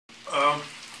I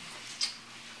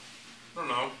don't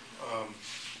know.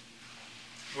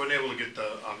 Wasn't able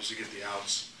to obviously get the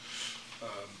outs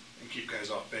and keep guys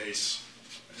off base.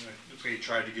 And I think he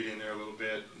tried to get in there a little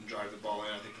bit and drive the ball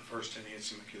in. I think the first inning it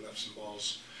seemed like he left some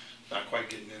balls not quite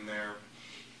getting in there.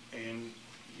 And,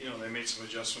 they made some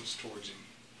adjustments towards him.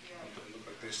 It looked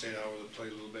like they stayed out over the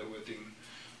plate a little bit with him.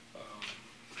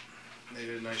 They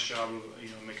did a nice job of,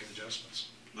 making adjustments.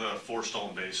 The 4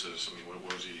 stolen bases, I mean, what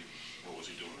was he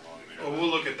doing wrong there? Well, we'll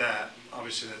look at that.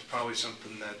 Obviously, that's probably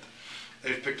something that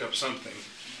they've picked up something.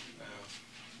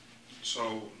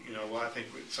 I think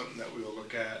it's something that we will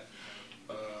look at.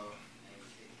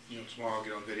 Tomorrow I'll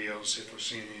get on video, see if we're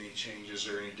seeing any changes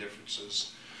or any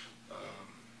differences,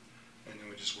 and then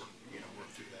we just work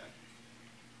through that.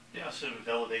 Yeah, so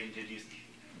validating. Did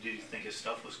you think his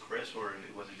stuff was crisp, or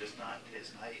was it just not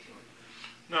his night?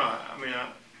 No, I mean,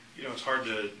 it's hard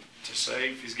to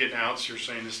say. If he's getting outs, you're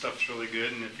saying this stuff's really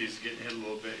good, and if he's getting hit a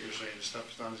little bit, you're saying this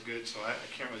stuff's not as good. So I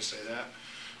can't really say that.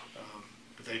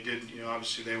 But they did,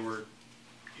 obviously they were,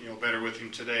 better with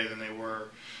him today than they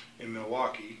were in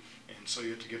Milwaukee, and so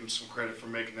you have to give him some credit for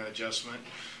making that adjustment.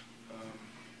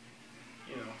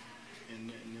 And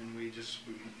then we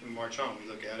march on. We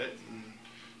look at it and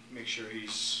make sure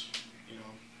he's,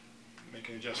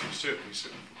 making adjustments too. I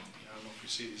don't know if he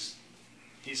sees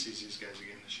these guys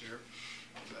again this year,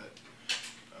 but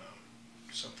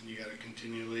something you got to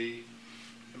continually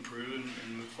improve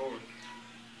and move forward.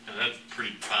 And that's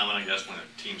pretty common, I guess, when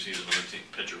a team sees another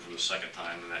pitcher for the second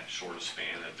time in that shortest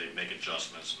span, that they make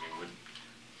adjustments. I mean,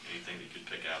 anything that you could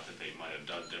pick out that they might have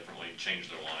done differently, change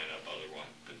their lineup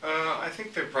otherwise? I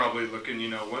think they're probably looking,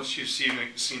 once you've seen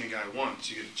a guy once,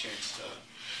 you get a chance to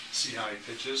see how he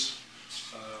pitches.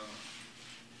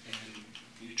 And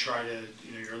you try to,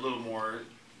 you're a little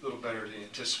better to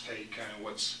anticipate kind of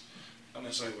not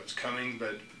necessarily what's coming,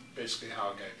 but basically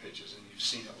how a guy pitches, and you've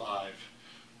seen it live.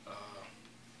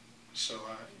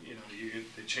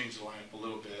 They change the lineup a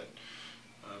little bit.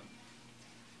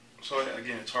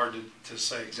 Again, it's hard to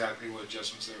say exactly what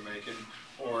adjustments they're making,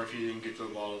 or if you didn't get to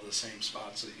the ball to the same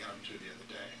spots that you got them to the other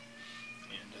day.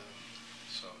 And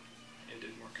so it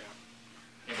didn't work out.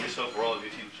 And just overall, your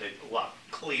team played a lot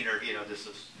cleaner. This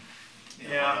is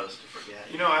one of those to forget.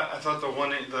 I thought the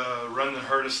run that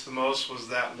hurt us the most was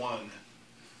that one.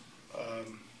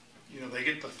 They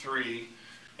get the 3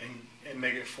 and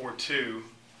make it 4-2.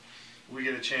 We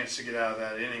get a chance to get out of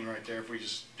that inning right there if we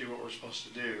just do what we're supposed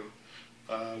to do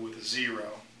with a 0.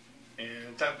 And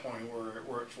at that point,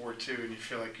 we're at 4-2, and you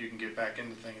feel like you can get back in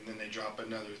the thing, and then they drop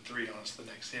another 3 on us the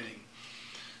next inning.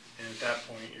 And at that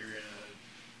point,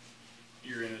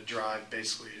 you're in a drive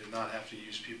basically to not have to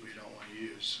use people you don't want to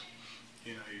use.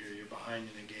 You're behind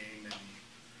in a game, and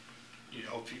you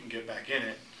hope you can get back in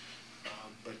it.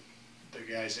 But the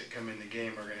guys that come in the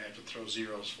game are going to have to throw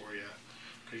zeros for you,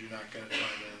 because you're not going to try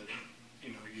to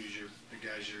use the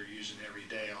guys you're using every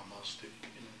day almost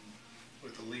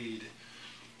with the lead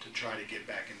to try to get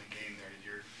back in the game there.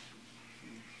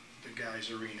 The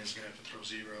guys' arena's going to have to throw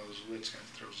zeros, Witt's going to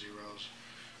have to throw zeros.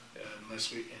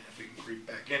 If we can creep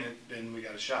back in it, then we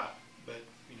got a shot. But,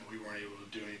 we weren't able to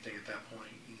do anything at that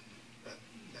point. And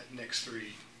that next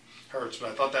 3 hurts, but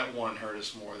I thought that one hurt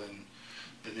us more than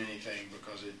anything,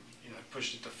 because it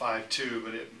pushed it to 5-2,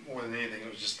 but more than anything, it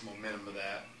was just the momentum of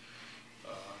that.